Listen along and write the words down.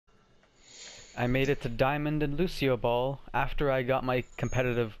I made it to Diamond and Lucio Ball after I got my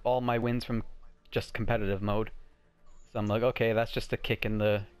all my wins from just competitive mode. So I'm like, okay, that's just a kick in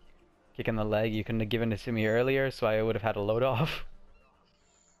the leg. You couldn't have given it to me earlier, so I would have had a load off.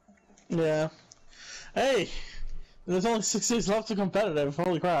 Yeah. Hey, there's only 6 days left to competitive.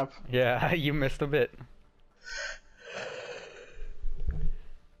 Holy crap. Yeah, you missed a bit.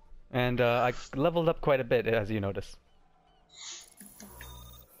 And I leveled up quite a bit, as you notice.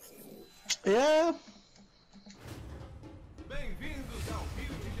 Yeah.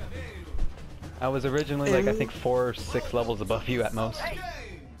 I was originally like I think 4 or 6 levels above you at most.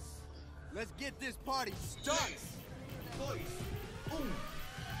 Let's get this party started.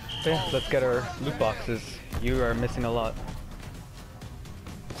 Okay, let's get our loot boxes. You are missing a lot.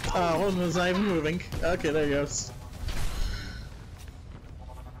 One was not even moving. Okay, there he goes.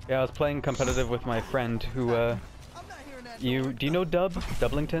 Yeah, I was playing competitive with my friend who do you know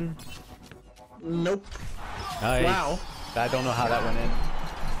Dublington? Nope. Nice. Wow. I don't know how that went in.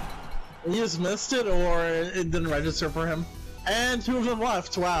 He just missed it, or it didn't register for him. And 2 of them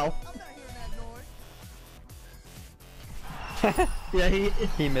left. Wow. Yeah,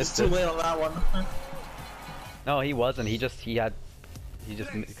 he missed too it. late on that one. No, he wasn't. He just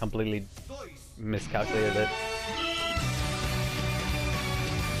completely miscalculated it.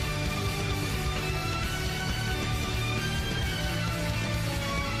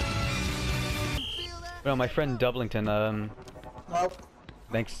 Well, my friend Dublington, Nope.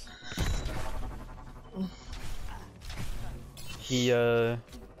 thanks. He, I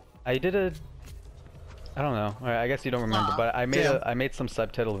did a, I don't know. I guess you don't remember, but I made some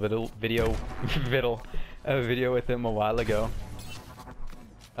subtitle video with him a while ago.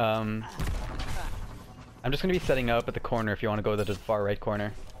 I'm just gonna be setting up at the corner if you want to go to the far right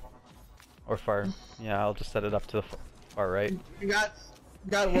corner, or far. Yeah, I'll just set it up to the far right. You got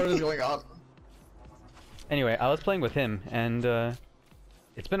what is going on? Anyway, I was playing with him, and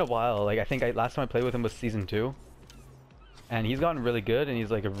it's been a while. Like I think last time I played with him was season 2, and he's gotten really good, and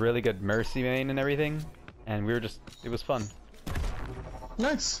he's like a really good Mercy main and everything. And we were just, it was fun.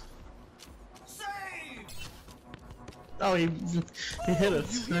 Nice. Oh, he hit it.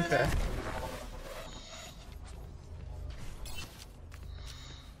 Okay.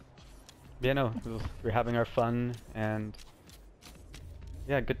 Yeah, no, we're having our fun, and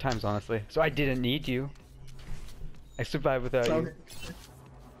yeah, good times, honestly. So I didn't need you. I survived without you.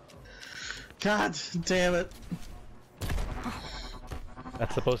 God damn it.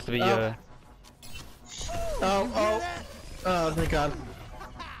 That's supposed to be Oh, thank God.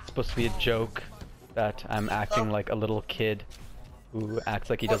 It's supposed to be a joke that I'm acting like a little kid who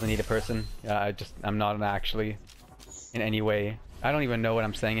acts like he doesn't need a person. Yeah, I'm not actually in any way. I don't even know what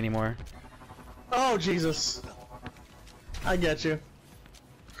I'm saying anymore. Oh, Jesus. I get you.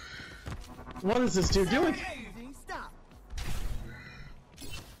 What is this dude doing?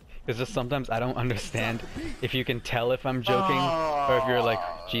 It's just sometimes I don't understand if you can tell if I'm joking or if you're like,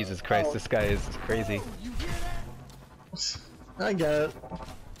 Jesus Christ, this guy is crazy. I get it.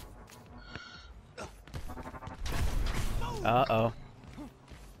 Uh-oh.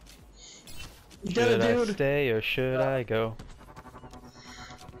 Get it, Should I dude. stay or should I go?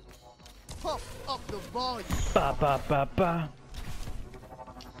 Pump up the volume. Ba ba ba ba.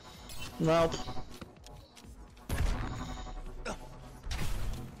 Nope.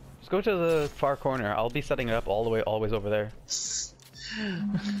 Just go to the far corner. I'll be setting it up all the way, always over there.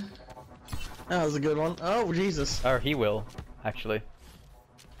 That was a good one. Oh, Jesus. Or he will, actually.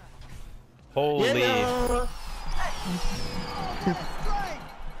 Holy. Yeah.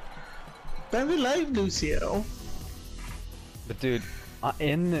 Very live, Lucio. But dude,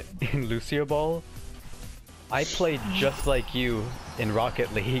 in Lucio Ball, I played just like you in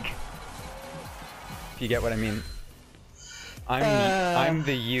Rocket League. If you get what I mean. I'm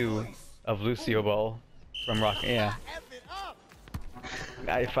the you of Lucio Ball from Rocket. Yeah.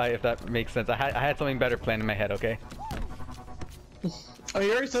 If that makes sense. I had something better planned in my head. Okay. Oh,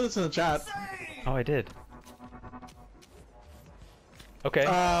 you already said this in the chat. Oh, I did. Okay.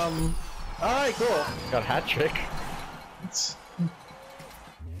 Alright, cool. Got a hat trick.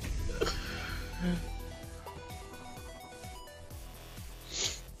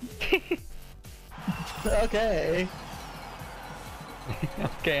 Okay.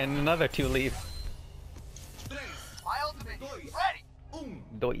 Okay, and another 2 leave.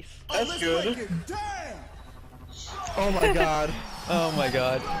 Dois. That's good. Oh my God. Oh my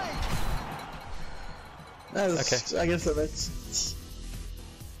God. That is, Okay. I guess that makes sense.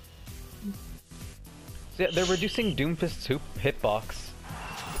 So yeah, they're reducing Doomfist's hitbox.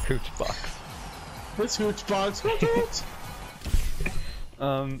 This hooch box. Hooch.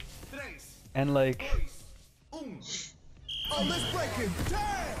 And like, Oh, let's break him.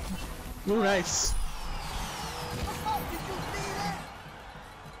 Damn! Ooh, nice. Oh, did you see that?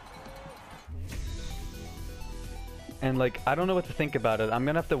 and like, I don't know what to think about it. I'm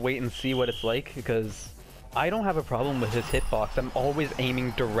gonna have to wait and see what it's like, because I don't have a problem with his hitbox. I'm always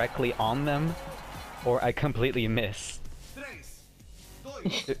aiming directly on them, or I completely miss.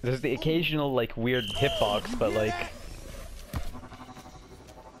 There's the occasional like weird hitbox, but like,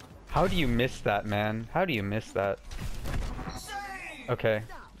 how do you miss that, man? How do you miss that? Okay,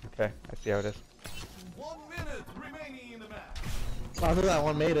 okay, I see how it is. 1 minute remaining in the match. After that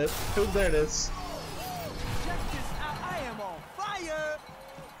one made it. Ooh, there it is. Check this out. I am on fire.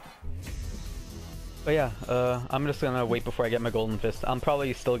 But yeah, I'm just gonna wait before I get my golden fist. I'm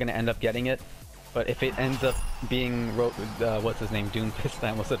probably still gonna end up getting it, but if it ends up being what's his name, Doomfist, I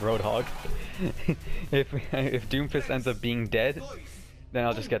almost said Roadhog. if Doomfist ends up being dead, then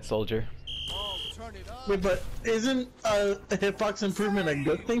I'll just get Soldier. Oh, turn it up. Wait, but isn't a hitbox improvement a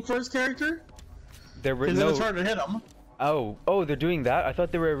good thing for his character? There were Because then it's hard to hit him. Oh, they're doing that? I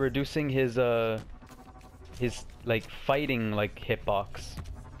thought they were reducing his like fighting like hitbox.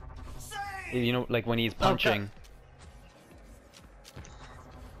 You know, like when he's punching. Okay.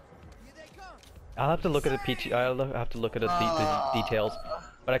 Here they come. I'll have to look at the I'll have to look at the details.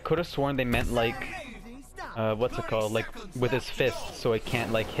 But I could have sworn they meant like, what's it called? Like with his fist, so it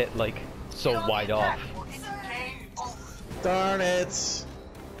can't like hit like so wide off. Darn it.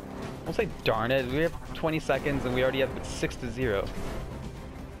 Don't say darn it. We have 20 seconds and we already have 6-0.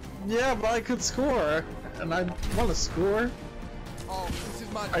 Yeah, but I could score. And I want to score. Oh, this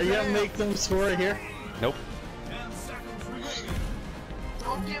is my Are you gonna jam. make them score here? Nope. 10 seconds remaining.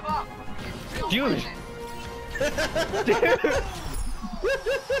 Don't give up. Dude. Dude.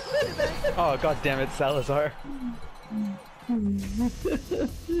 Oh god damn it, Salazar.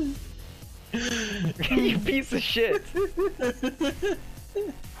 You piece of shit.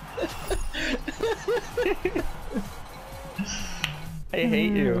 I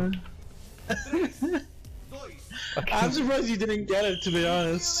hate you. I'm surprised you didn't get it, to be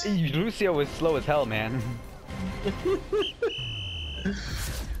honest. Lucio was slow as hell, man. You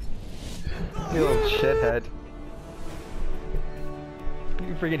little shithead.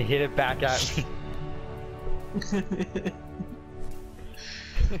 You freaking hit it back at me.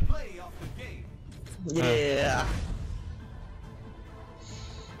 Play off the game. Yeah.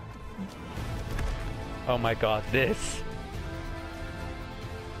 Oh my god, this.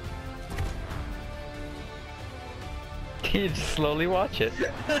 You just slowly watch it.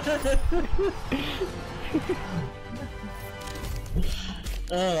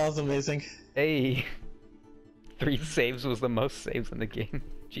 Oh, that was amazing. Hey. 3 saves was the most saves in the game.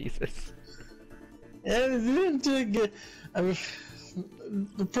 Jesus. And it didn't get. I mean,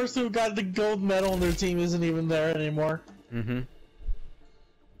 the person who got the gold medal on their team isn't even there anymore. Mm-hmm.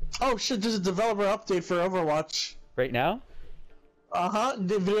 Oh shit! There's a developer update for Overwatch. Right now?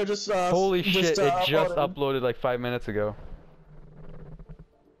 The video just. Holy shit, it just uploaded. uploaded like 5 minutes ago.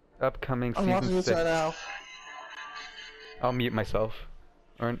 Upcoming I'm watching season this 6. right now. I'll mute myself.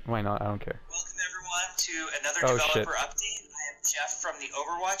 Or why not? I don't care. Welcome everyone to another Oh, developer shit. update. I am Jeff from the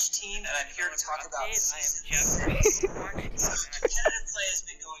Overwatch team, and I'm here to talk about season 6. Competitive play has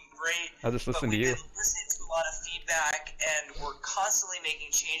been going great, I'll just listen but to we've you. been listening to a lot of feedback, and we're constantly making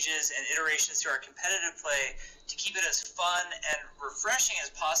changes and iterations to our competitive play to keep it as fun and refreshing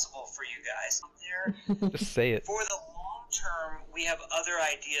as possible for you guys out there. Just say it. For the long term, we have other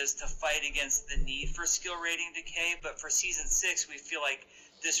ideas to fight against the need for skill rating decay, but for Season 6, we feel like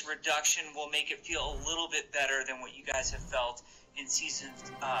this reduction will make it feel a little bit better than what you guys have felt in Season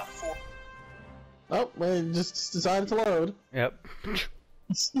 4. Oh, it just decided to load. Yep.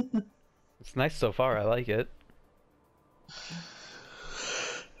 It's nice so far, I like it.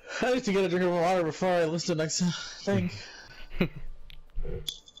 I need to get a drink of water before I listen to the next thing.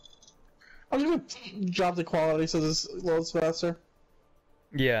 I'm just gonna drop the quality so this loads faster.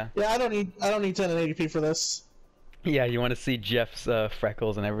 Yeah. Yeah, I don't need 1080p for this. Yeah, you want to see Jeff's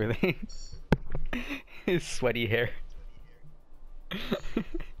freckles and everything. His sweaty hair.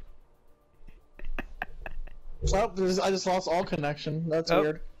 Oh, I just lost all connection. That's Oh.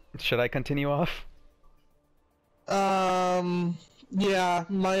 weird. Should I continue off? Yeah,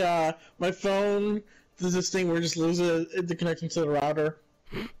 my phone does this thing where it just loses the connection to the router.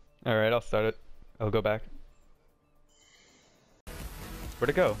 Alright, I'll start it. I'll go back. Where'd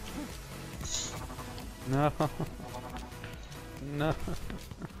it go? No. No.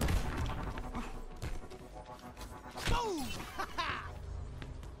 Boom!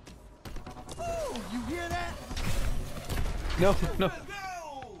 Ooh, you hear that? No, no.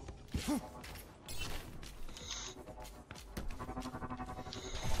 Go!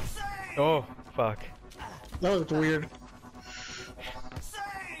 Oh, fuck. That looked weird.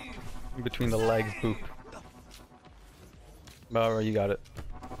 In between the legs, poop. Oh, you got it.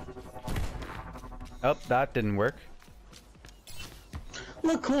 Oh, that didn't work.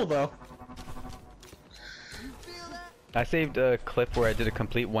 Look cool though. I saved a clip where I did a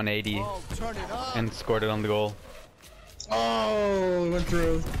complete 180 and scored it on the goal. Oh, went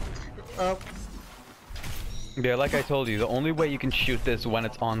through. Up. Yeah, like I told you, the only way you can shoot this when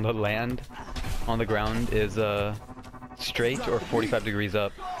it's on the land, on the ground, is straight or 45 degrees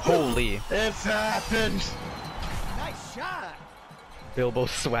up. Holy! It's happened! Nice shot. Bilbo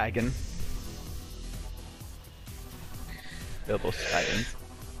swaggin'. Bilbo swaggin'.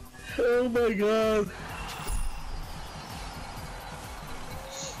 Oh my god.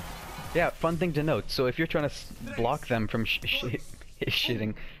 Yeah, fun thing to note. So if you're trying to block them from shooting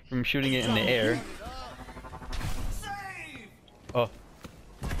it in the air. Oh.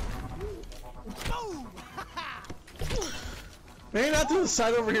 Maybe not to the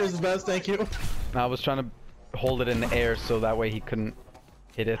side over here is the best, thank you. I was trying to hold it in the air so that way he couldn't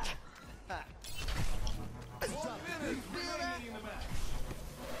hit it.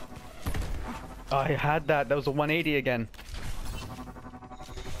 Oh, I had that. That was a 180 again.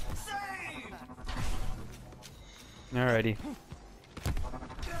 Alrighty.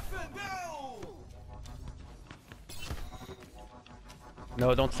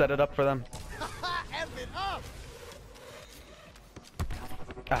 No, don't set it up for them.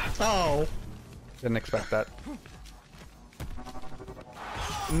 Ah, Oh. didn't expect that.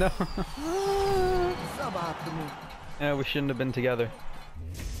 No. Yeah, we shouldn't have been together.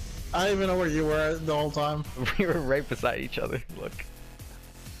 I don't even know where you were the whole time. We were right beside each other. Look.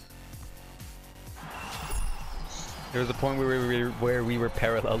 There was a point where we were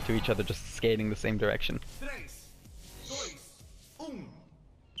parallel to each other, just skating the same direction.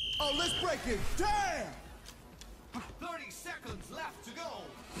 Oh, let's break it. Damn! 30 seconds left to go.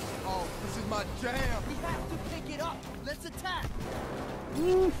 Oh, this is my jam. We have to pick it up. Let's attack.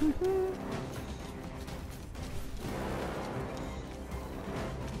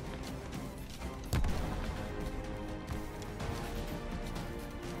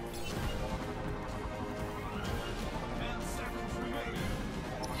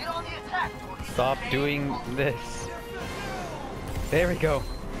 Get on the attack. Stop doing this. There we go.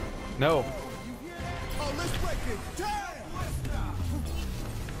 No. Oh, let's break it. Damn!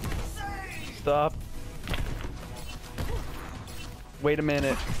 Stop. Wait a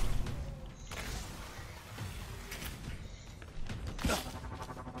minute.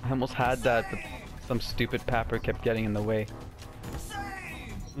 I almost had that, but some stupid papper kept getting in the way.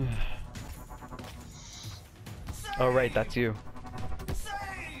 Oh right, that's you.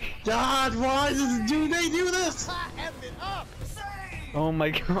 God, why do they do this? Oh my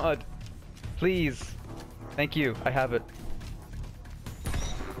god. Please. Thank you. I have it.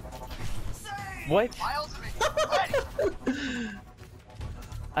 What?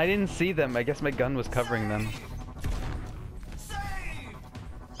 I didn't see them. I guess my gun was covering them.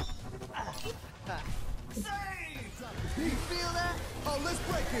 You feel that? Oh, let's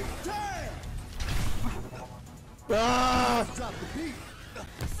break it. Damn! Ah! Drop the beat.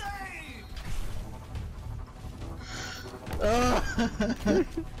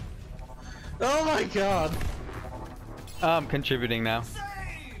 Oh my god. I'm contributing now.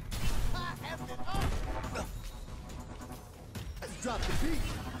 Drop the beat.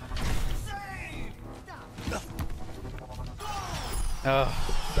 Oh,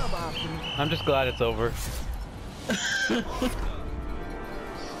 I'm just glad it's over.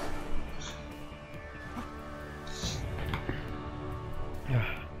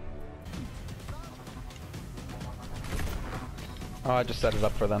 Oh, I just set it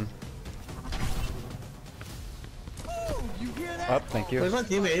up for them. Oh, you hear that? Oh, thank you. Where's my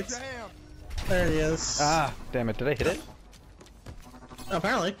teammates? Damn! There he is. Ah, damn it. Did I hit it?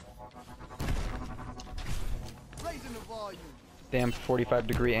 Apparently. Raising the volume. Damn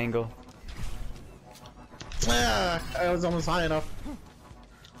 45-degree angle. Ah, I was almost high enough.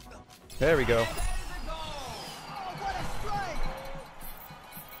 There we go. Oh, what a strike!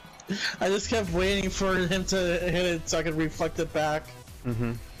 I just kept waiting for him to hit it so I could reflect it back.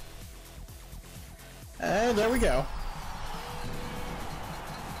 Mm-hmm. And there we go.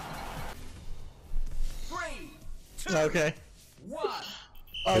 3, 2, Okay. 1.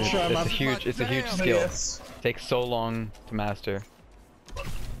 I'll try my It's a huge skill. Yes. Takes so long to master.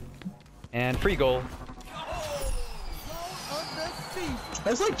 And free goal.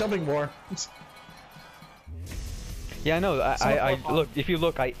 It's like jumping more. Yeah, I know. I look. If you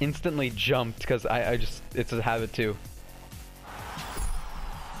look, I instantly jumped because I just it's a habit too.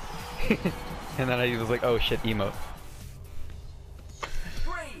 And then I was like, oh shit, emote.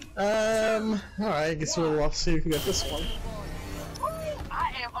 Alright, I guess we'll see if we get this one.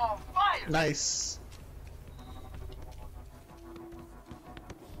 I am on fire! Nice.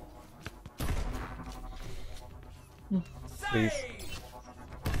 Please.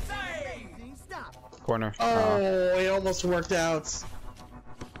 Corner. Oh, it almost worked out.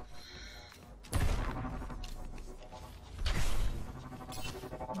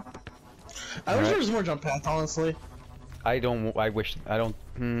 I wish there was more jump paths, honestly. I wish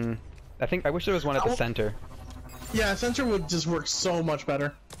there was one at the center. Yeah, center would just work so much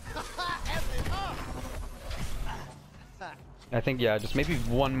better. I think, yeah, just maybe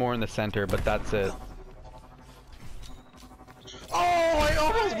one more in the center, but that's it. Oh, I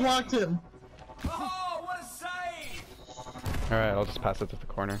almost blocked him. Oh, what a save! Alright, I'll just pass it to the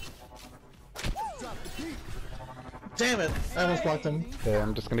corner. Damn it, I almost blocked him. Okay,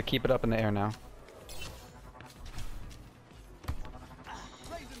 I'm just gonna keep it up in the air now.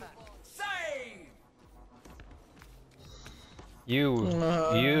 Save!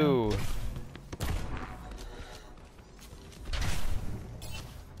 You.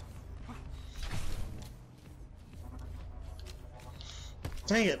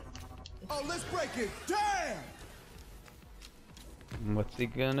 Dang it. Oh, let's break it. Damn! What's he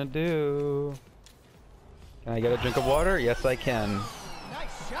gonna do? Can I get a drink of water? Yes, I can.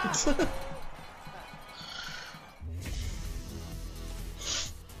 Nice shot!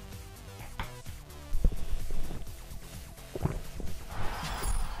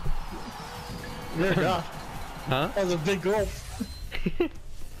 Good God. Huh? That was a big goal. 3,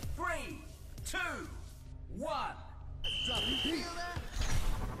 2, 1.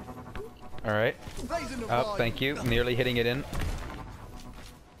 Alright. Raising the Oh, volume. thank you. Nearly hitting it in.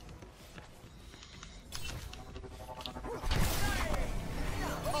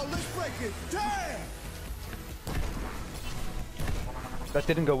 Oh, let's break it. Damn! That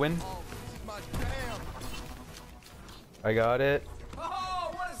didn't go in. Oh, this is my jam. I got it. Oh,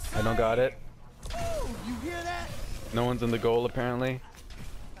 what a save! I don't got it. Oh, you hear that? No one's in the goal, apparently.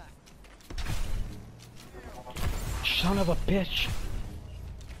 Son of a bitch!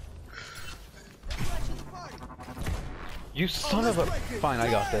 You son of a... Fine, I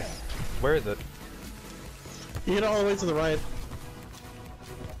got this. Where is it? You get all the way to the right.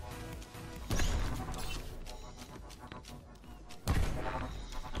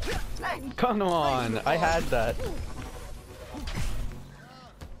 Come on! I had that.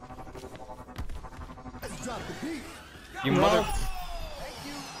 Let's drop the beat. You mother... Thank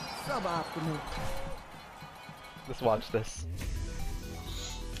you. Suboptimal. Let's watch this.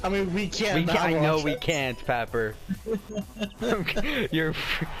 I mean, we can't. I know watch we it. can't, Papper. You're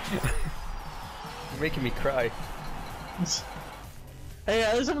making me cry. Hey,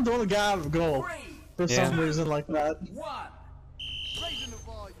 at least I'm doing the guy out of goal. 3, For some reason like that. 1. Raising the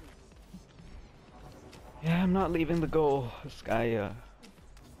volume. Yeah, I'm not leaving the goal. This guy, You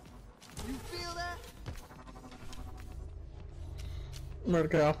feel that?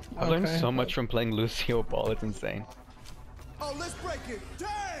 Murder. I've learned so much from playing Lucio Ball, it's insane. Oh, let's break it.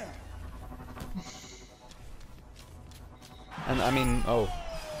 Damn! And I mean, oh,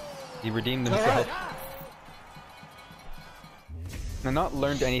 he redeemed himself. I've not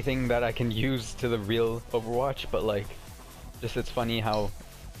learned anything that I can use to the real Overwatch, but like, just it's funny how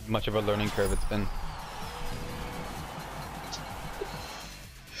much of a learning curve it's been.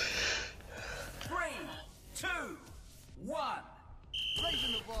 3, 2, 1.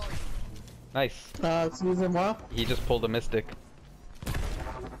 Raising the volume. Nice. It's using well. He just pulled a Mystic.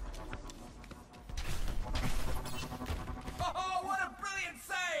 Oh, what a brilliant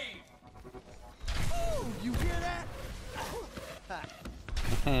save! Oh, you hear that?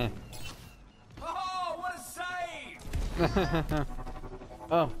 Eh. Oh, what a save!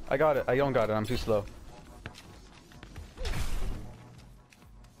 Oh, I got it. I don't got it. I'm too slow.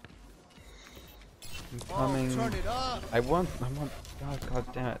 I'm coming. Turn it up. I want. God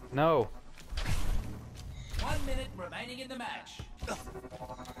damn it. No. 1 minute remaining in the match.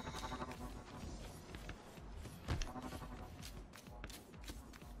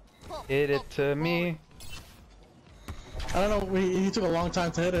 Hit it to me. I don't know. He took a long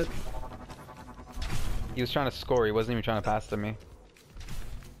time to hit it. He was trying to score. He wasn't even trying to pass to me.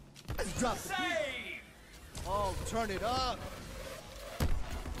 Let's drop the save. Oh, turn it up.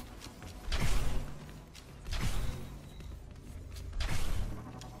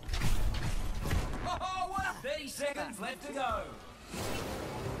 Oh, what a 30 seconds left to go.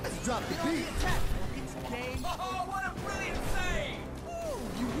 Let's drop the beat. It's game. Oh, what a brilliant save. Ooh,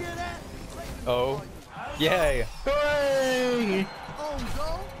 you hear that? Oh. Yay. Hooray! Oh,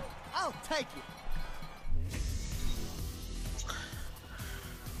 go. I I'll take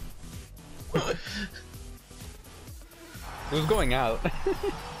it. Who's going out?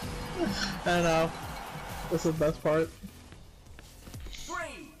 I know. That's the best part. 3,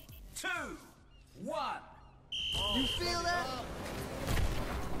 2, 1. You feel that?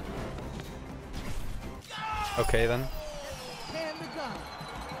 Okay then. Hand the gun.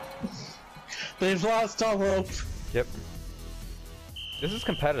 They've lost all hope. Yep. This is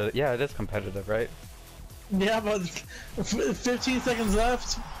competitive. Yeah, it is competitive, right? Yeah, but 15 seconds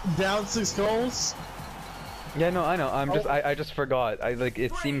left, down 6 goals. Yeah, no, I know. I just forgot.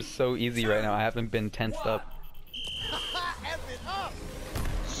 It seems so easy right now. I haven't been tensed up. F it up.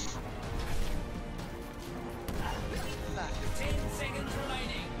 10 seconds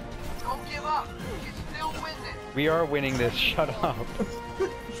remaining. Don't give up. You can still win this. We are winning this. Shut up.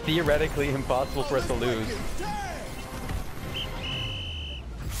 It's theoretically impossible for us to lose.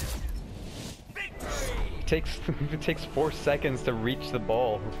 It takes 4 seconds to reach the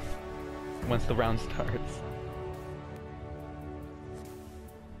ball once the round starts.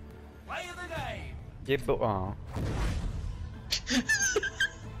 Play of the game. Yeah, but aw.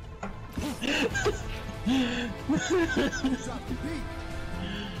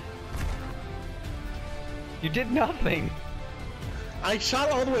 You did nothing. I shot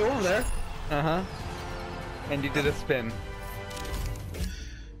all the way over there. Uh-huh. And you did a spin.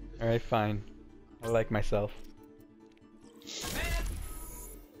 Alright, fine. I like myself.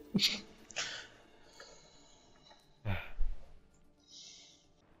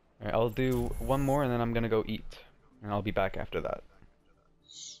 Alright, I'll do one more and then I'm gonna go eat. And I'll be back after that.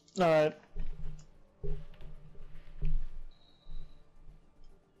 Alright.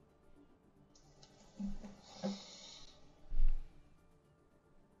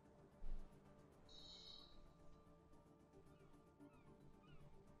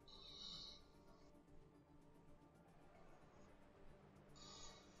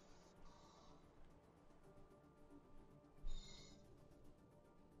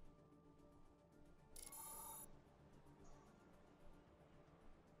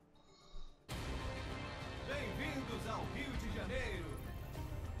 Bem-vindos ao Rio de Janeiro.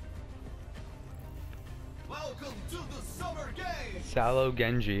 Welcome to the Summer Games. Sallow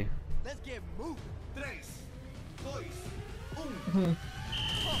Genji. Let's get moving. 3, 2, 1. And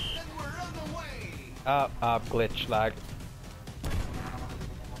we're on the way. Glitch, lag.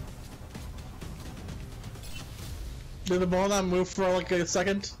 Did the ball not move for like a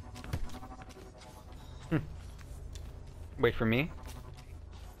second? Wait for me?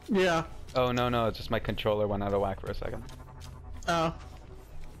 Yeah. Oh no, it's just my controller went out of whack for a second. Oh.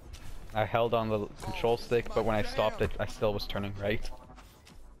 I held on the control stick, but when I stopped it, I still was turning right.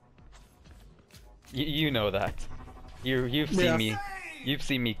 You know that. You've seen me. You've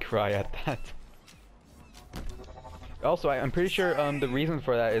seen me cry at that. Also, I'm pretty sure the reason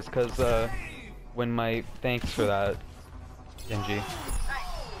for that is because when my thanks for that, Genji.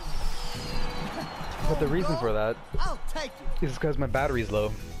 But the reason for that I'll take it. is because my battery's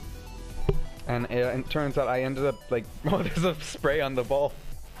low. And it turns out I ended up like, oh, there's a spray on the ball.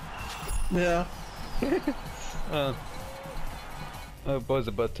 Yeah.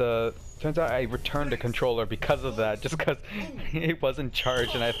 But turns out I returned the controller because of that, just because it wasn't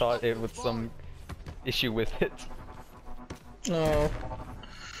charged and I thought it was some issue with it. Oh.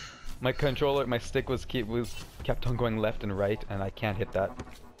 My controller, my stick kept on going left and right, and I can't hit that.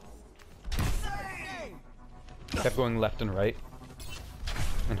 Kept going left and right,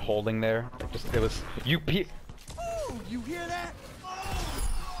 and holding there. It was Ooh, you hear that?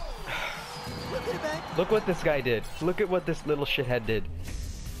 Look at that. Look what this guy did. Look at what this little shithead did.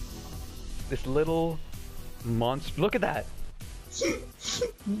 This little monster. Look at that.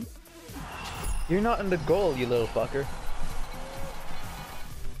 You're not in the goal, you little fucker.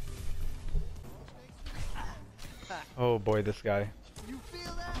 Oh boy, this guy. You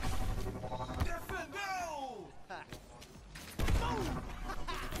feel that?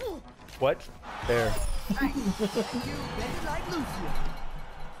 What? There. You bend it like Lucio.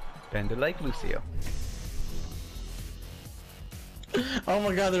 Bend it like Lucio. Oh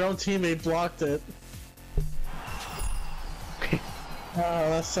my god, their own teammate blocked it. Oh,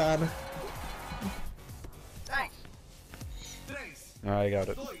 that's sad. Thanks. Alright, I got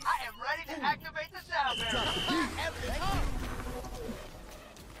it. I am ready to activate the sound barrier.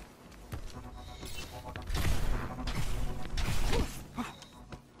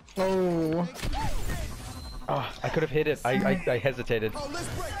 Oh. Oh, I could have hit it. I hesitated. Oh, let's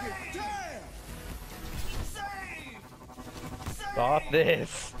break it. Damn. Save. Stop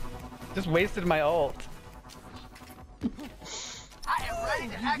this. Just wasted my ult. I am ready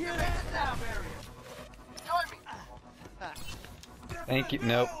ready to activate the sound barrier. Join me. Thank you.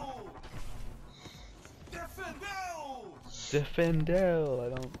 Nope. Defendel. I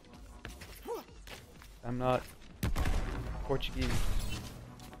don't. I'm not Portuguese.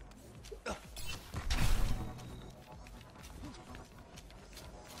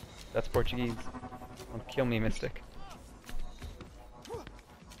 That's Portuguese. Don't kill me, Mystic.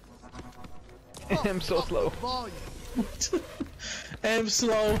 I'm so slow. I'm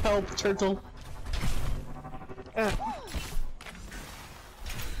slow, help, turtle.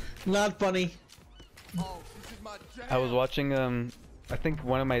 Not bunny. I was watching, I think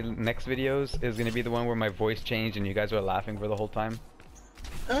one of my next videos is gonna be the one where my voice changed and you guys were laughing for the whole time.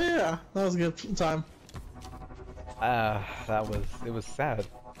 Oh yeah, that was a good time. It was sad.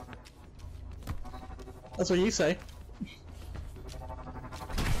 That's what you say.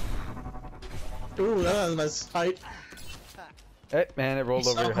 Ooh, that was a nice height. Hey, man, it rolled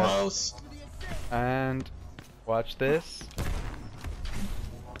over So your head. close. And watch this.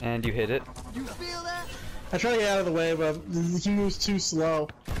 And you hit it. You feel that? I try to get out of the way, but he moves too slow.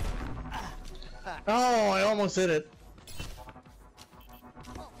 Oh, I almost hit it.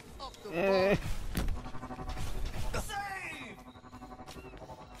 Eh.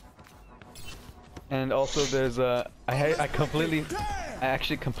 And also there's I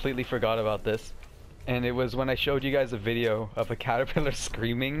actually completely forgot about this. And it was when I showed you guys a video of a caterpillar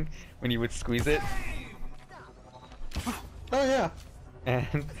screaming when you would squeeze it. Oh yeah.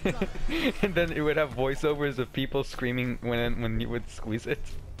 And and then it would have voiceovers of people screaming when you would squeeze it.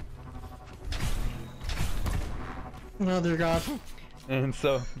 Oh dear God. And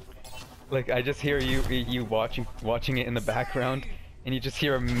so, like, I just hear you watching it in the background, and you just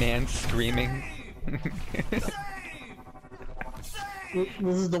hear a man screaming.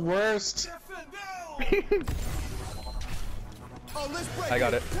 This is the worst. I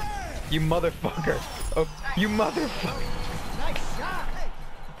got it. You motherfucker! Oh, you motherfucker! Nice shot.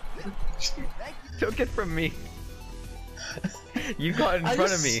 Took it from me. You got in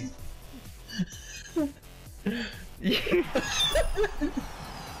front of me.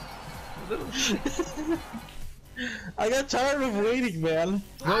 I got tired of waiting, man.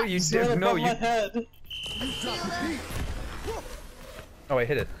 No, you did. No, you. My head. Oh, I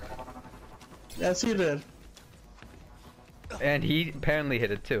hit it. Yes, you did. And he apparently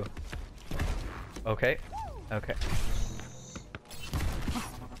hit it too. Okay. Okay.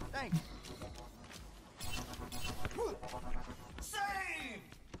 Thanks.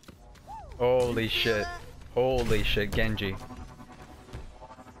 Holy shit. Holy shit, Genji.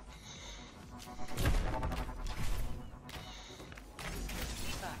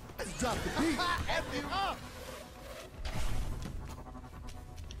 Drop the beat. F it up.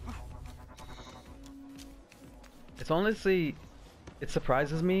 It's honestly, it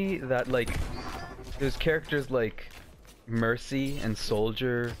surprises me that like there's characters like Mercy and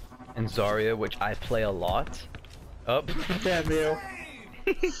Soldier and Zarya, which I play a lot. Up. Damn you.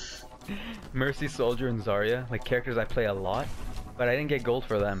 Mercy, Soldier, and Zarya, like characters I play a lot, but I didn't get gold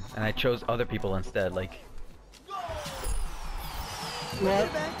for them, and I chose other people instead. Like, What?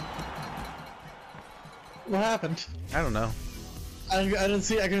 What happened? I don't know. I didn't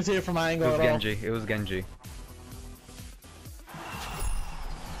see. I couldn't see it from my It angle was at all. Genji. It was Genji.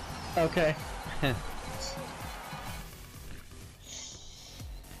 Okay.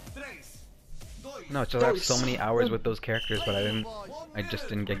 No, it's just I have so many hours with those characters, but I just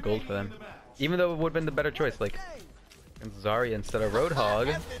didn't get gold for them. Even though it would have been the better choice, like Zarya instead of Roadhog.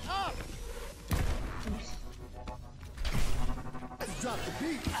 F it up. Drop the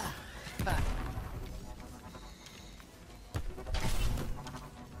beat.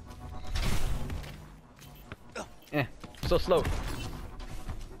 So slow.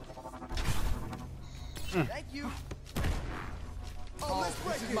 Thank you. Oh,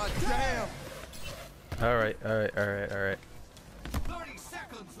 this is my jam. Alright, alright, alright, alright. 30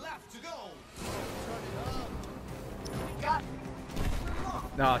 seconds left to go.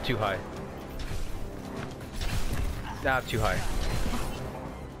 Nah, too high. Nah, too high.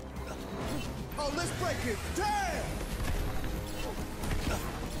 Oh, let's break it. Damn.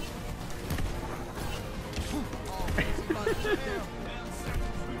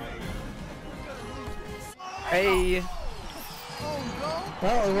 Hey!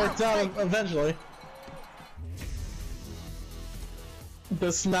 Well, it worked out eventually.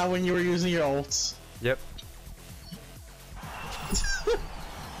 This is not when you were using your ults. Yep.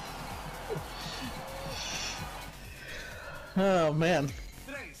 Oh man.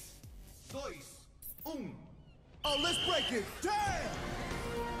 3, 2, 1. Oh, let's break it. Damn.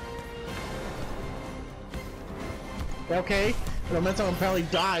 Okay. Momentum apparently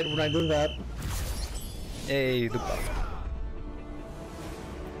died when I did that. Hey, the bug.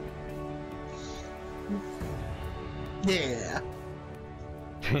 Yeah.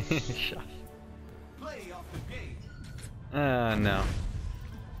 Shut. Play off the gate. No.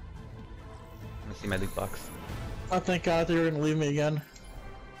 Let me see my loot box. Oh, thank God they were gonna leave me again.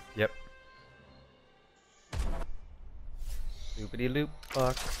 Yep. Loopity loop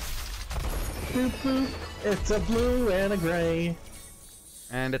box. Boop boop. It's a blue and a gray.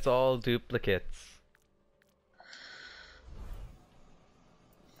 And it's all duplicates.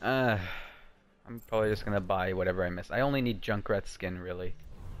 I'm probably just gonna buy whatever I miss. I only need Junkrat skin, really.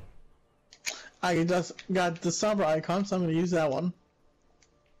 I just got the Sombra icon, so I'm gonna use that one.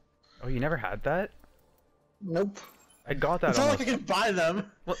 Oh, you never had that? Nope. I got that It's not almost. like I can buy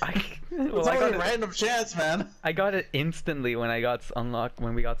them. Well, It's I only got a it. random chance, man. I got it instantly when I got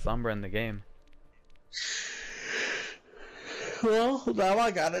when we got Sombra in the game. Well, now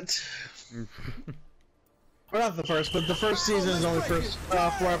I got it. Well, not the first, but the first season is only first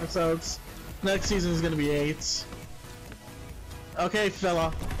 4 episodes. Next season is gonna be 8. Okay,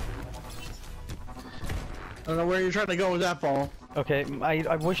 fella. I don't know where you're trying to go with that ball. Okay,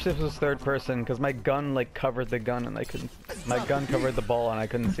 I wish this was third person because my gun like covered the gun and I couldn't. My gun covered the ball and I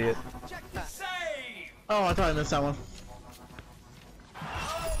couldn't see it. Check the save. Oh, I thought I missed that one.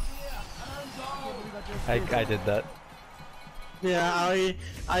 I did that. Yeah,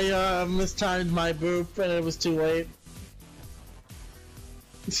 I mistimed my boop and it was too late.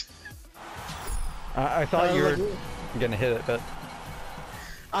 I thought you were gonna hit it, but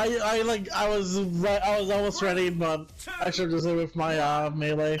I was almost ready, but I should have just hit with my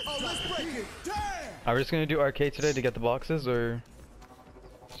melee. Oh, let's break it. Damn. are we just gonna do arcade today to get the boxes, or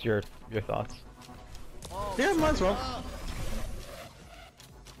just your thoughts? Yeah, might as well.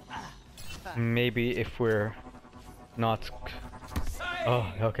 Maybe if we're not.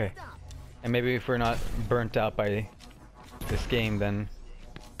 Oh, okay. And maybe if we're not burnt out by this game, then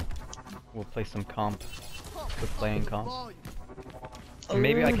we'll play some comp. We're playing comp.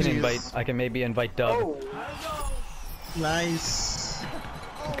 Maybe I can invite. I can maybe invite Dub Oh. Nice.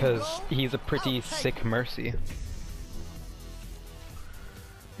 because he's a pretty sick Mercy.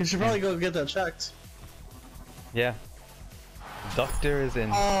 You should probably go get that checked. Yeah. Doctor is in.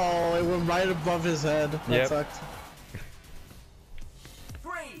 Oh, it went right above his head. That Yep. sucked.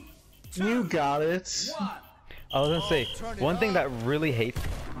 3, You got it. 1. I was gonna say one thing that really hates.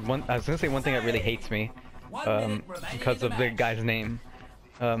 I was gonna say one thing that really hates me, because of the guy's name.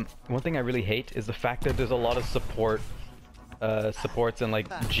 One thing I really hate is the fact that there's a lot of supports in like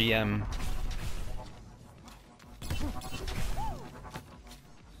GM.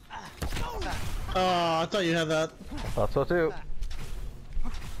 Oh, I thought you had that. I thought so too.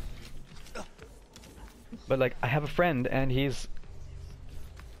 But like, I have a friend and he's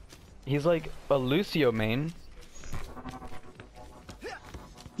like a Lucio main.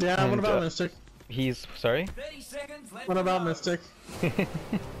 Yeah, what And, about Mystic? He's sorry. 30 seconds left. What about Mystic?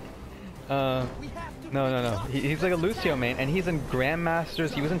 No. He's like a Lucio main, and he's in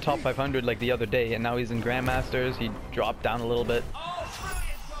Grandmasters. He was in top 500 like the other day, and now he's in Grandmasters. He dropped down a little bit.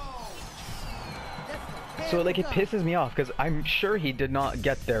 So like, it pisses me off because I'm sure he did not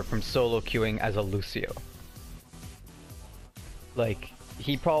get there from solo queuing as a Lucio. Like,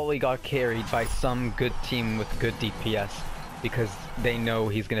 he probably got carried by some good team with good DPS because they know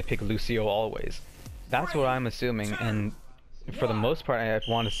he's gonna pick Lucio always. That's what I'm assuming, and for the most part I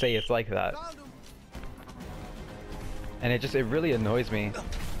want to say it's like that. And it really annoys me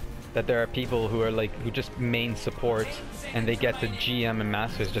that there are people who are like, who just main support and they get the GM and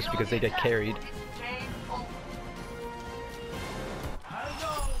Masters just because they get carried.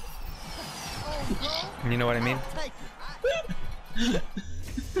 You know what I mean?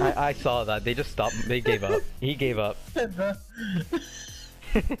 I saw that. They just stopped. They gave up. He gave up. This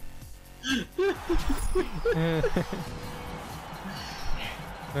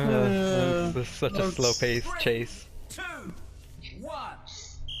is such a slow-paced chase. 2, 1.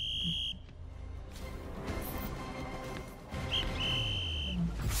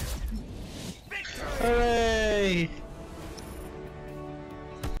 Hooray!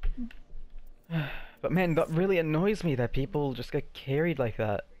 But man, that really annoys me that people just get carried like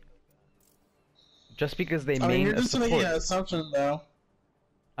that. Just because they I mean, main you're a just making an support. assumption, though.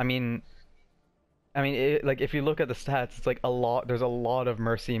 I mean, like, if you look at the stats, it's like there's a lot of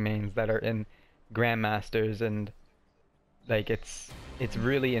Mercy mains that are in Grandmasters, and like, it's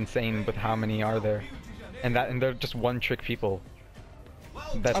really insane with how many are there. And they're just one-trick people.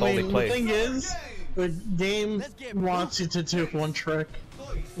 That's all they play. The thing is, the game wants you to do one trick,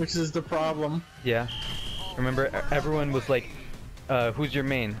 which is the problem. Yeah. Remember, everyone was like, Who's your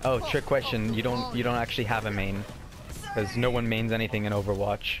main? Oh, trick question. You don't actually have a main, because no one mains anything in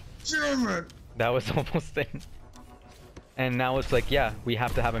Overwatch. Damn it! That was almost it. And now it's like, yeah, we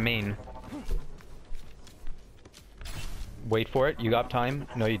have to have a main. Wait for it. You got time?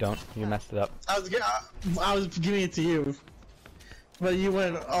 No, you don't. You messed it up. I was giving it to you, but you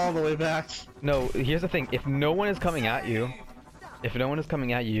went all the way back. No, here's the thing. If no one is coming at you,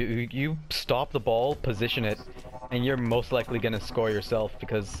 you stop the ball, position it, and you're most likely gonna score yourself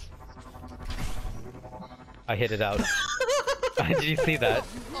because I hit it out. Did you see that?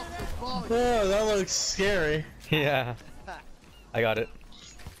 Oh, that looks scary. Yeah. I got it.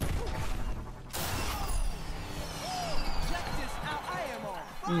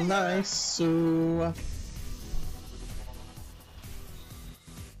 Nice.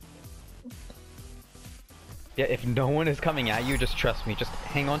 Yeah, if no one is coming at you, just trust me. Just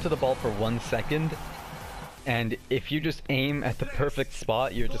hang on to the ball for 1 second, and if you just aim at the perfect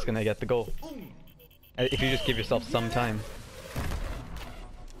spot, you're just gonna get the goal. If you just give yourself some time.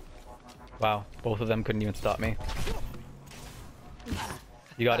 Wow, both of them couldn't even stop me.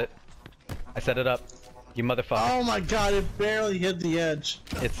 You got it. I set it up. You motherfucker. Oh my god, it barely hit the edge.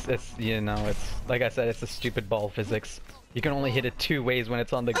 It's you know, it's like I said, it's a stupid ball physics. You can only hit it 2 ways when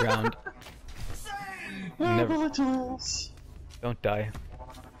it's on the ground. Never. Don't die.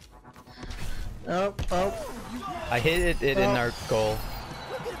 Oh. I hit it in our goal.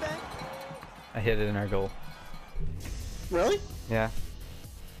 I hit it in our goal. Really? Yeah.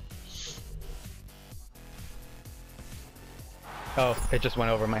 Oh, it just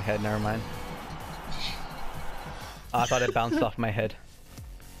went over my head, never mind. I thought it bounced off my head.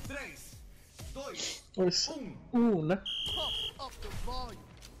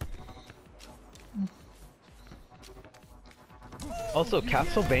 Also,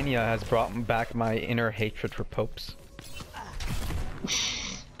 Castlevania has brought back my inner hatred for popes.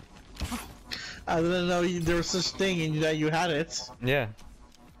 I didn't know there was such thing and that you had it. Yeah.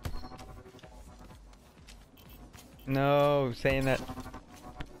 No, saying that.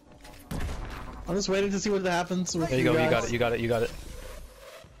 I'm just waiting to see what happens with There you go, you got it, you got it, you got it.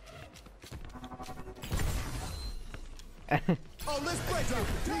 Oh, let's break it.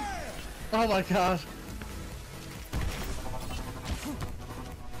 Oh my god.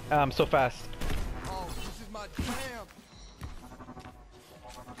 I'm so fast. Oh, this is my jam.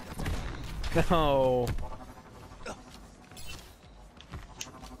 No.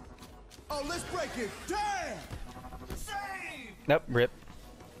 Oh, let's break it. Damn. Save. Nope, rip.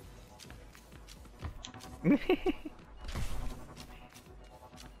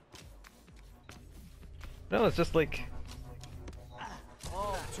 No, it's just like,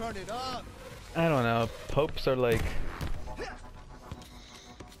 Oh, turn it up. I don't know, popes are like,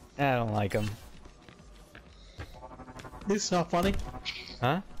 I don't like them. It's not funny.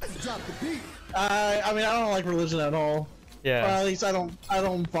 Huh? Drop the beat. I mean, I don't like religion at all. Yeah. Well, at least I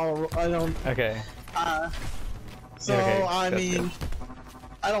don't follow. I don't. Okay. So Okay, I that's mean, good.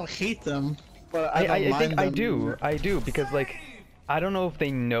 I don't hate them, but I don't I mind think them. I do because like, I don't know if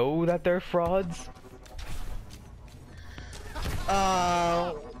they know that they're frauds.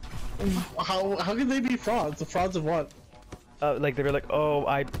 How can they be frauds? The frauds of what? Like they were like, oh,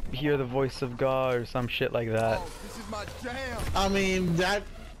 I hear the voice of God or some shit like that. Oh, this is my jam. I mean, that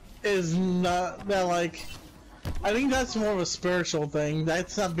is not that like. I think that's more of a spiritual thing.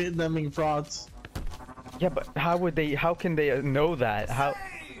 That's not them being frauds. Yeah, but how would they? How can they know that? How?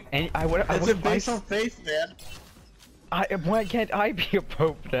 And It's based on faith, man. Why can't I be a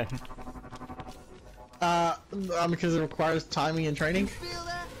pope then? Because it requires timing and training. Feel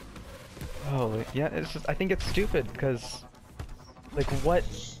that? Oh, yeah. It's just I think it's stupid because, like, what?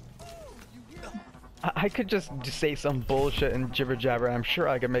 I could just say some bullshit and jibber jabber. I'm sure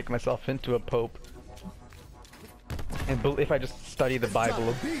I could make myself into a pope. And if I just study the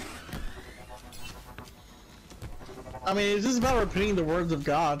Bible. I mean, it's just about repeating the words of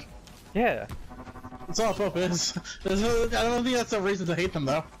God. Yeah. That's all a pope is. I don't think that's a reason to hate them,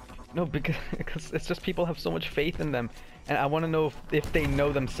 though. No, because it's just people have so much faith in them, and I want to know if they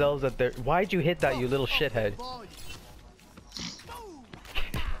know themselves that they're. Why'd you hit that, you little shithead?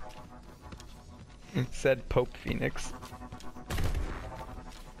 Said Pope Phoenix.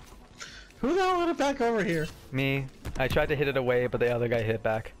 Who the hell hit it back over here? Me. I tried to hit it away, but the other guy hit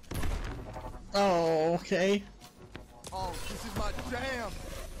back. Oh, okay. Oh, this is my jam.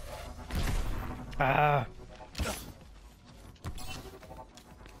 Ah.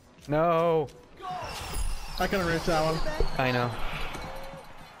 No. I couldn't reach that one. I know.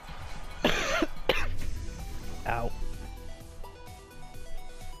 Ow.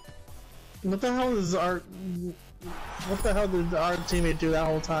 What the hell is our... What the hell did our teammate do that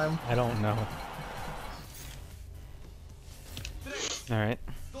whole time? I don't know. Alright.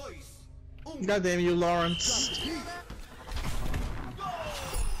 God damn you, Lawrence.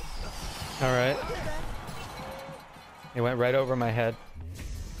 Alright. It went right over my head.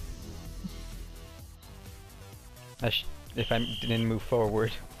 If I didn't move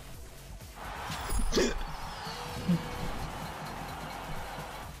forward.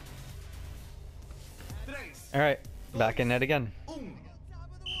 Alright, back in net again.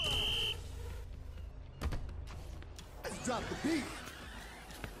 Let's drop the beat.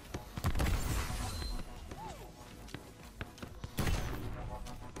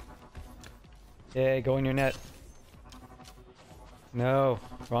 Yay, go in your net. No,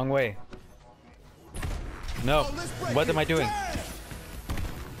 wrong way. No, what am I doing?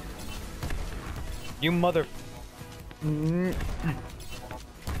 You mother...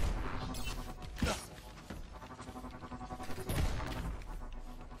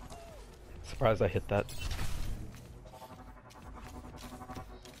 Surprised I hit that.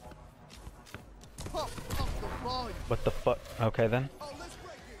 What the fuck? Okay then.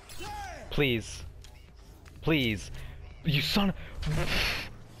 Please. Please. You son of...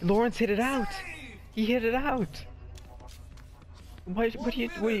 Lawrence hit it out! He hit it out! What are you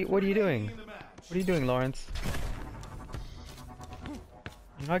doing? What are you doing, Lawrence?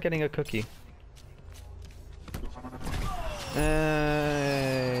 You're not getting a cookie.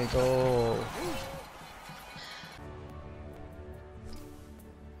 Hey, goal.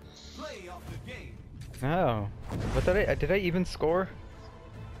 Oh. What did I even score?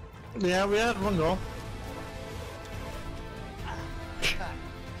 Yeah, we had one goal.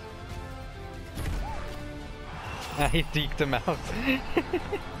 I deked him out.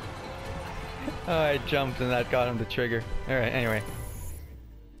 Oh, I jumped and that got him to trigger. Alright, anyway.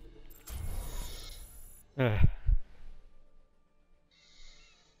 Ugh.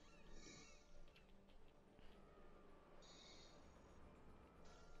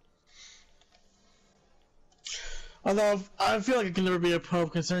 Although I feel like it can never be a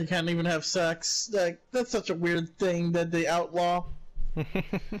pope considering you can't even have sex. Like, that's such a weird thing that they outlaw.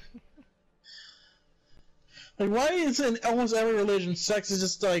 Like, why is in almost every religion sex is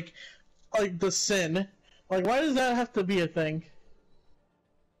just like the sin? Like, why does that have to be a thing?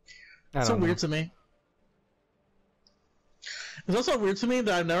 It's so weird to me. It's also weird to me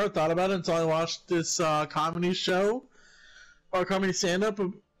that I've never thought about it until I watched this comedy show or comedy stand-up,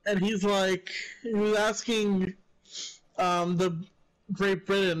 and he was asking the Great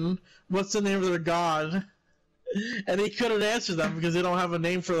Britain what's the name of their god, and he couldn't answer them because they don't have a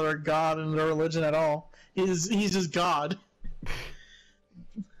name for their god in their religion at all. He's just God.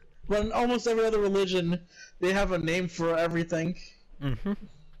 But in almost every other religion, they have a name for everything. Mm-hmm.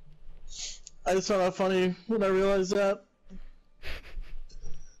 I just found that funny when I realized that.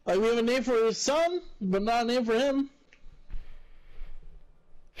 Like, we have a name for his son, but not a name for him.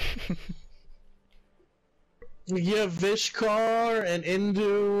 You have Vishkar and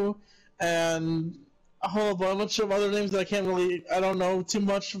Indu and a whole bunch of other names that I don't know too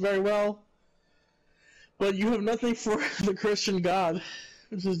much very well. But you have nothing for the Christian God,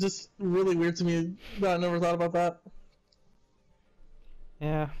 which is just really weird to me that I never thought about that.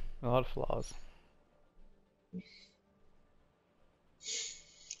 Yeah, a lot of flaws.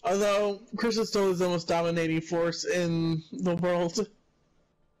 Although, Christian still is the most dominating force in the world.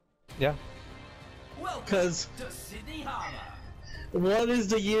 Yeah. Because what is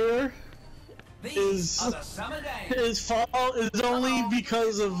the year? Is fall is only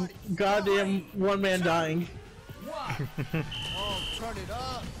because of goddamn one man dying. Oh, turn it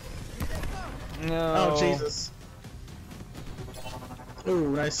up. No. Oh, Jesus.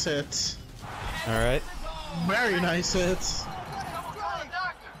 Ooh, nice hit. Alright. Very nice hit.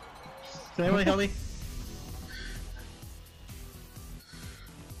 Can anyone help me?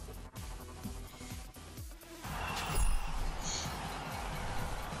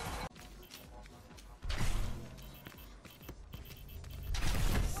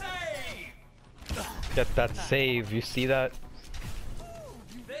 Get that save, you see that?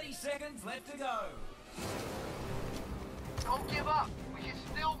 30 seconds left to go. Don't give up. We can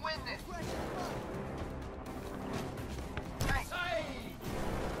still win this. Hey. Save!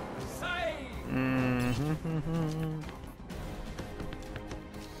 Save! You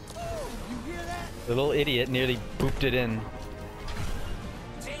hear that? Little idiot nearly booped it in.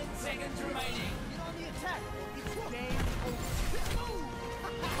 10 seconds remaining. Get on the attack. It's game over.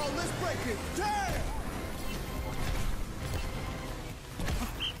 Oh, let's break it. Damn!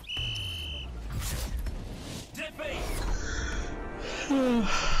 Defeat!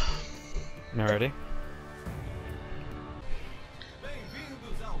 Alrighty.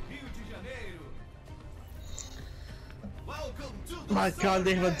 My God,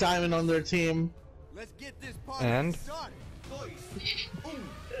 they have a diamond on their team. Let's get this party And? started.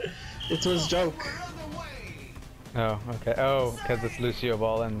 It was a joke. Oh, okay. Oh, because it's Lucio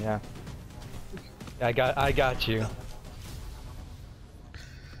balling, yeah. I got you.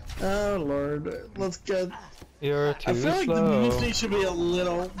 Oh Lord, let's get. You're too I feel like the slow. movement should be a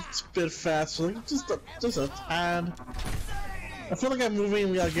little bit faster, like just a tad. I feel like I'm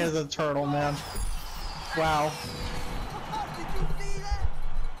moving like as a turtle, man. Wow.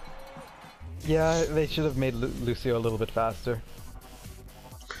 Yeah, they should have made Lucio a little bit faster.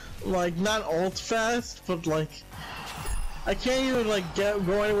 Like not ult fast, but like I can't even like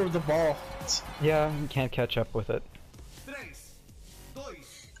go anywhere with the ball. Yeah, you can't catch up with it.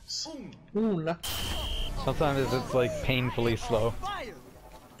 Ooh, no. Sometimes it's like painfully slow.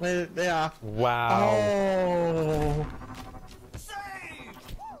 Yeah. Wow. Oh.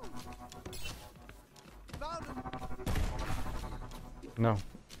 No.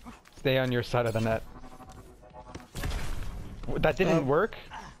 Stay on your side of the net. That didn't work?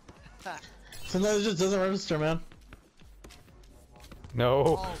 Sometimes it just doesn't register, man.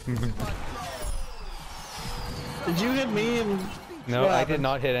 No. Did you hit me and... No, I did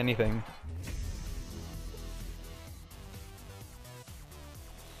not hit anything.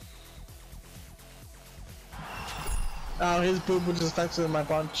 Oh, his boob was just faster than my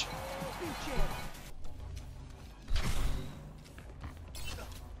punch.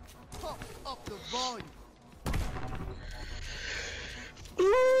 Up the volume.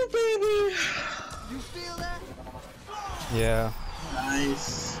 Ooh, baby! You feel that? Yeah.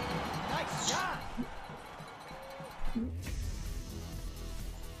 Nice. Nice shot.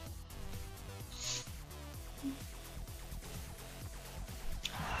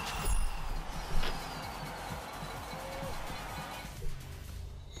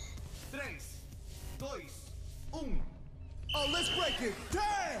 Oh, let's break it.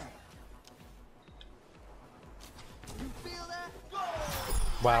 Damn! You feel that?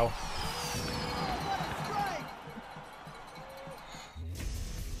 Wow.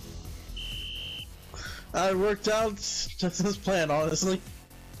 It worked out just as planned, honestly.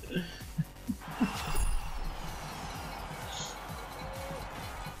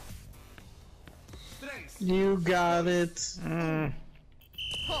 You got it. Mm.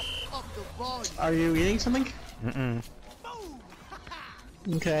 Are you eating something? Mm-mm.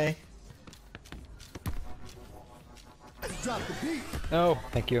 Okay. Drop the beat. Oh,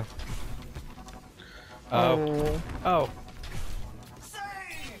 thank you. Oh. Oh.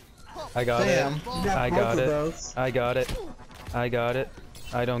 I got Damn. it. You got I both got of it. those. I got it. I got it.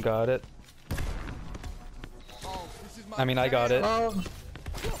 I don't got it. Oh, this is my I mean, I got it. Oh.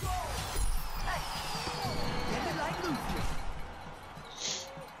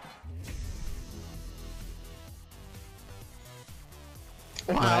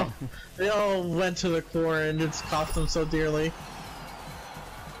 Wow. They all went to the core and it's cost them so dearly.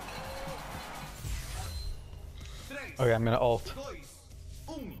 Okay, I'm gonna ult.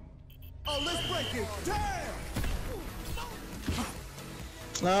 Oh, let's break it. Damn!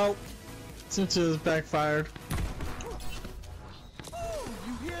 No. Since it was backfired.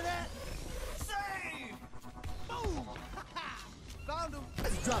 You hear that? Save! Boom! Found him.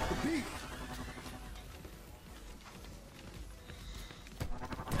 Let's drop the beat.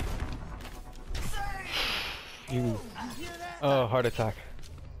 You. Oh, heart attack.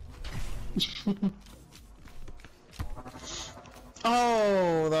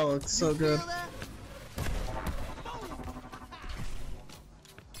 Oh, that looks so good.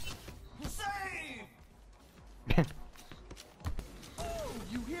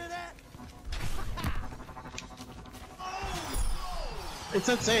 You hear that? It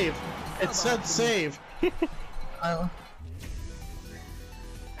said save. It said save.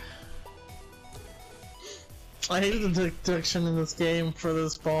 I hated the detection in this game for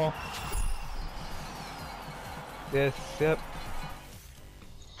this ball. Yes, yep.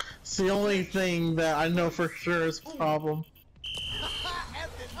 It's the only thing that I know for sure is a problem.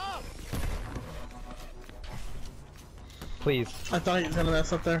 Please. I thought he was gonna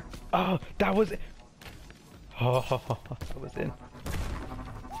mess up there. Oh, that was. Oh, that was in.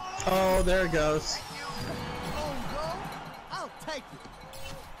 Oh, there it goes. I'll take it.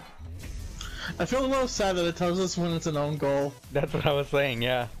 I feel a little sad that it tells us when it's an own goal. That's what I was saying.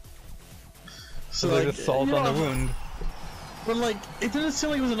 Yeah. So There's like, assault you on the know, wound. But like, it didn't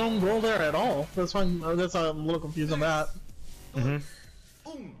seem like it was an own goal there at all. That's why I'm a little confused on that. Mm-hmm.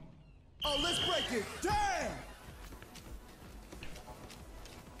 Oh, let's break it. Damn!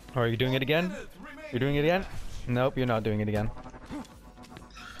 Are you doing it again? You're doing it again? Nope, you're not doing it again.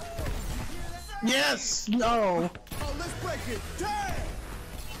 Yes! No! Oh, let's break it. Damn!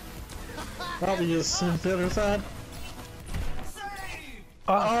 Probably just the other side. Save!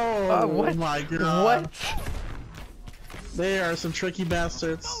 Oh what? my god. What? They are some tricky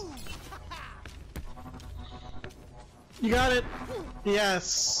bastards. You got it.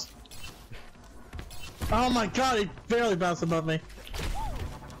 Yes. Oh my god, he barely bounced above me.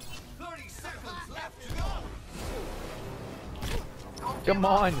 30 seconds left to go. Come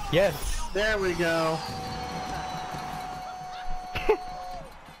on. Yes. There we go.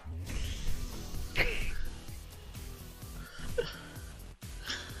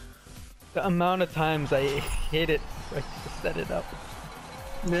 The amount of times I hit it so I just set it up.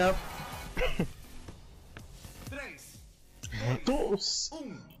 Yep. Tres. Dos.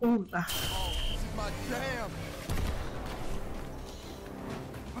 Un. Una. Oh, this is my jam.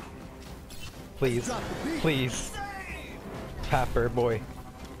 Please. Please. Papper boy.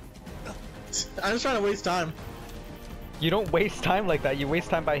 I'm just trying to waste time. You don't waste time like that. You waste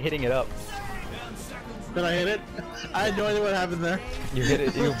time by hitting it up. Did I hit it? I had no idea what happened there. You hit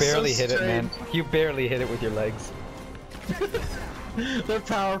it. You So barely hit it, man. strange. You barely hit it with your legs. They're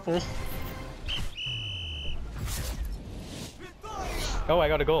powerful. Oh, I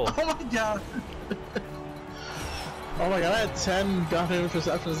got a goal. Oh my god. Oh my god, I had 10 goddamn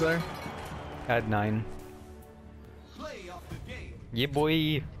receptions there. I had 9. Play of the game. Yeah,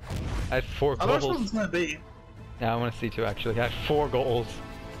 boy. I had 4 I don't know which goals. one's gonna be. Yeah, I want to see 2 actually. I had 4 goals.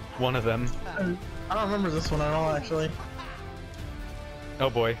 One of them. I don't remember this one at all, actually. Oh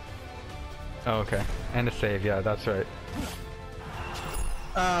boy. Oh, okay. And a save. Yeah, that's right.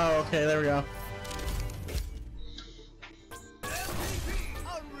 Oh, okay, there we go.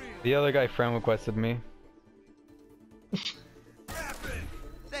 The other guy friend requested me.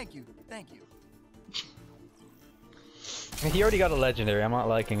 Thank you, thank you. He already got a legendary. I'm not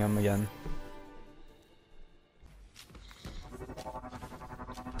liking him again.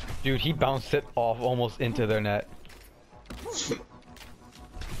 Dude, he bounced it off almost into their net.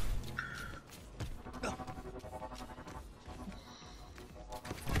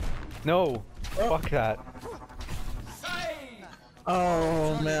 No! Fuck that.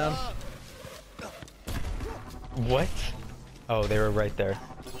 Oh man. What? Oh, they were right there.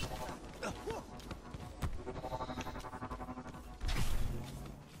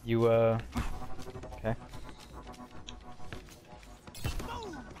 You, okay.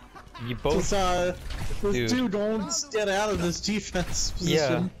 You both. This Dude. dude won't get out of this defense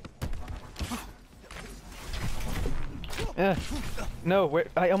Yeah. position. No, where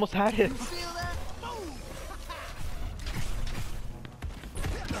I almost had it.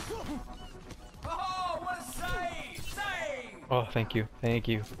 Oh, what a save! Save! Oh, thank you. Thank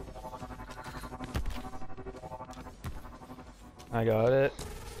you. I got it.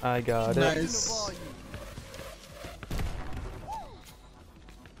 I got it. Nice.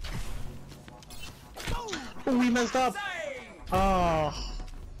 Oh, we messed up. Save! Oh.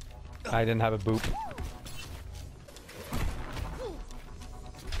 I didn't have a boop.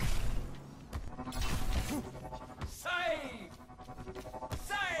 Save!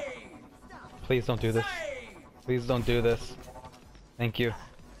 Save! Please don't do this. Save! Please don't do this. Thank you.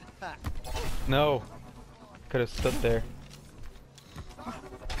 No. Could have stood there.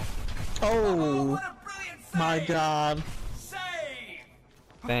 Oh. What a brilliant save! My god. Save!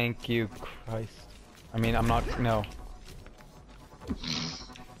 Thank you, Christ. I mean, I'm not. No. You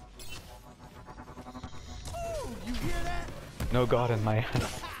hear that? No God in my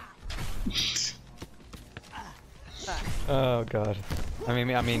ass. Oh God. I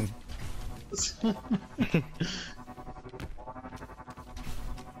mean.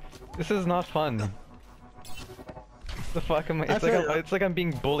 This is not fun. The fuck am I? It's like I'm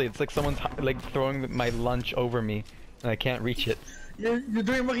being bullied. It's like someone's like throwing my lunch over me, and I can't reach it. You're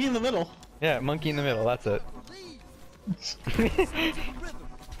doing monkey in the middle. Yeah, monkey in the middle. That's it.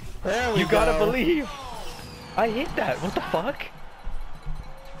 There we You go. gotta believe. I hit that. What the fuck?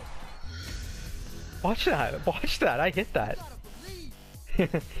 Watch that. Watch that. I hit that.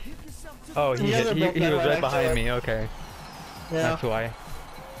 Oh, he Yeah, hit. they're both He was right right next to behind it. me. Okay, Yeah. that's why.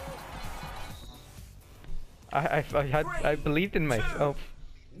 I believed in myself.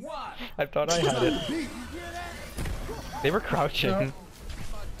 One! I thought I had it. They were crouching.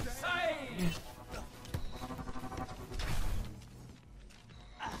 Save!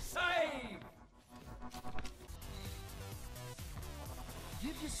 Save!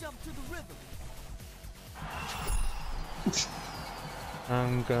 Give yourself to the rhythm.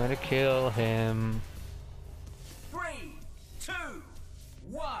 I'm gonna kill him. 3, 2,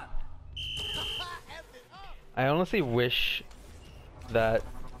 1. I honestly wish that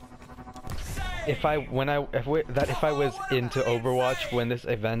Save! if I was into Overwatch when this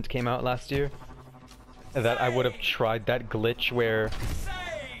event came out last year, that I would have tried that glitch where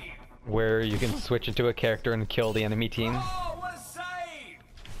you can switch into a character and kill the enemy team. Oh, what a save!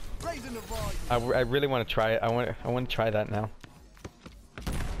 Raising the volume. I really want to try it. I want to try that now.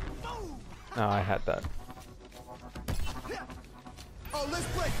 Oh, I had that. Oh, let's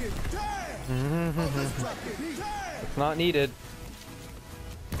break it. Damn. Oh, let's break it. Damn. It's not needed.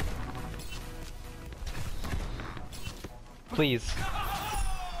 Please.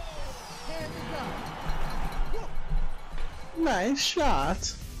 Nice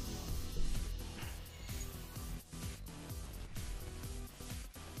shot.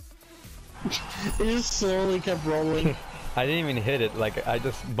 It just slowly kept rolling. I didn't even hit it, like I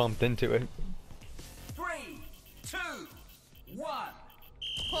just bumped into it. 3, 2, 1.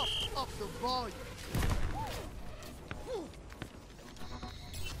 Pump up the volume.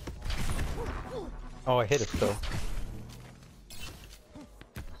 Oh, I hit it still.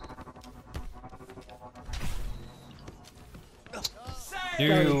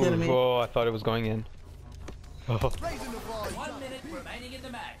 Save! Oh, I thought it was going in. Oh. Raising the volume. 1 minute remaining in the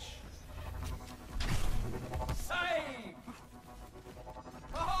match. Save!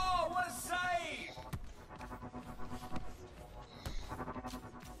 Oh, what a save!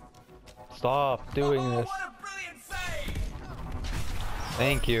 Stop doing Oh, this. what a brilliant save!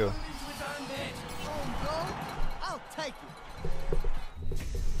 Thank you. Into his own net. Home goal. I'll take it.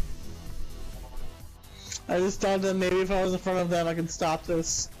 I just thought that maybe if I was in front of them, I could stop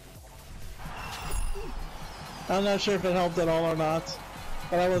this. I'm not sure if it helped at all or not,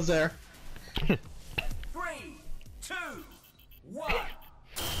 but I was there. 3, 2, 1.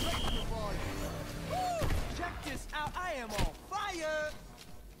 Raising the volume. Woo! Check this out. I am on fire.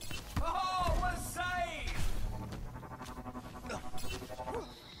 Oh, what a save!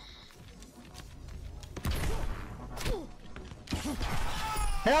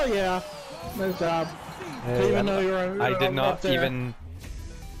 Hell yeah! Nice job. Hey, Didn't even know you were. I did up not there. even.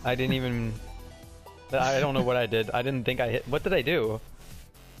 I didn't even. I don't know what I did. I didn't think I hit. What did I do?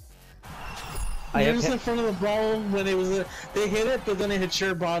 I You were have just in front of the ball when it was. They hit it, but then it hit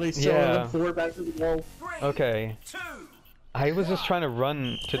your body, so Yeah. it went forward back to the goal. 3, Okay. 2, I was just trying to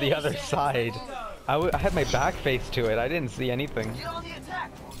run to the other side. I had my back face to it. I didn't see anything. Get on the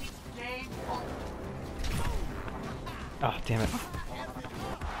attack. Game over. Oh, damn it.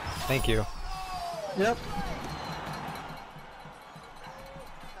 Thank you. Yep.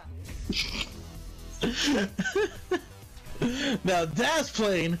 Now that's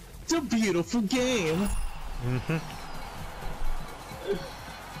playing the beautiful game. Mm-hmm.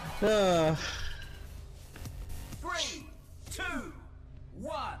 3, 2,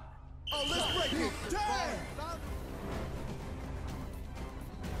 1. Oh, let's break it. Damn.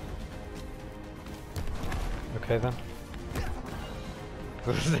 Okay then.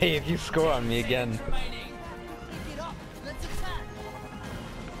 Let's see if you score on me again. Remaining. Pick it up. Let's attack.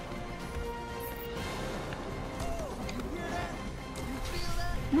 You hear that? You feel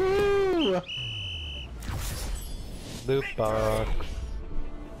that? Woo! Loot box.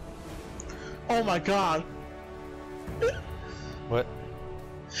 Oh my god. What?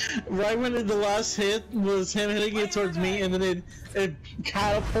 Right when the last hit was him hitting it towards me, and then it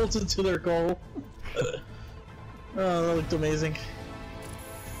catapulted to their goal. Oh, that looked amazing.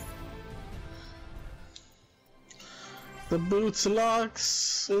 The boots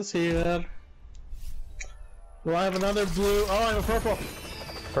locks is here. Do I have another blue? Oh, I have a purple.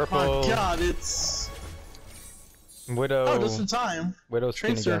 Purple. Oh my god, it's Widow. oh, just in time. Widow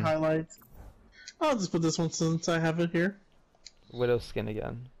skin Tracer again. highlight. I'll just put this one since I have it here. Widow skin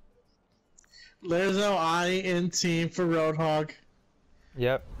again. There's no I in team for Roadhog.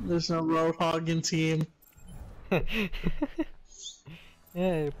 Yep. There's no Roadhog in team.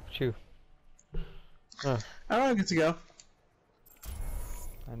 Yeah, true. Oh, I don't get to go.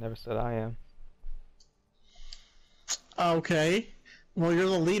 I never said I am. Okay. Well, you're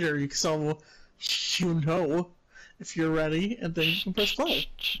the leader, so you know if you're ready, and then you can press play.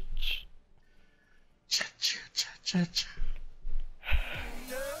 Cha cha cha cha cha.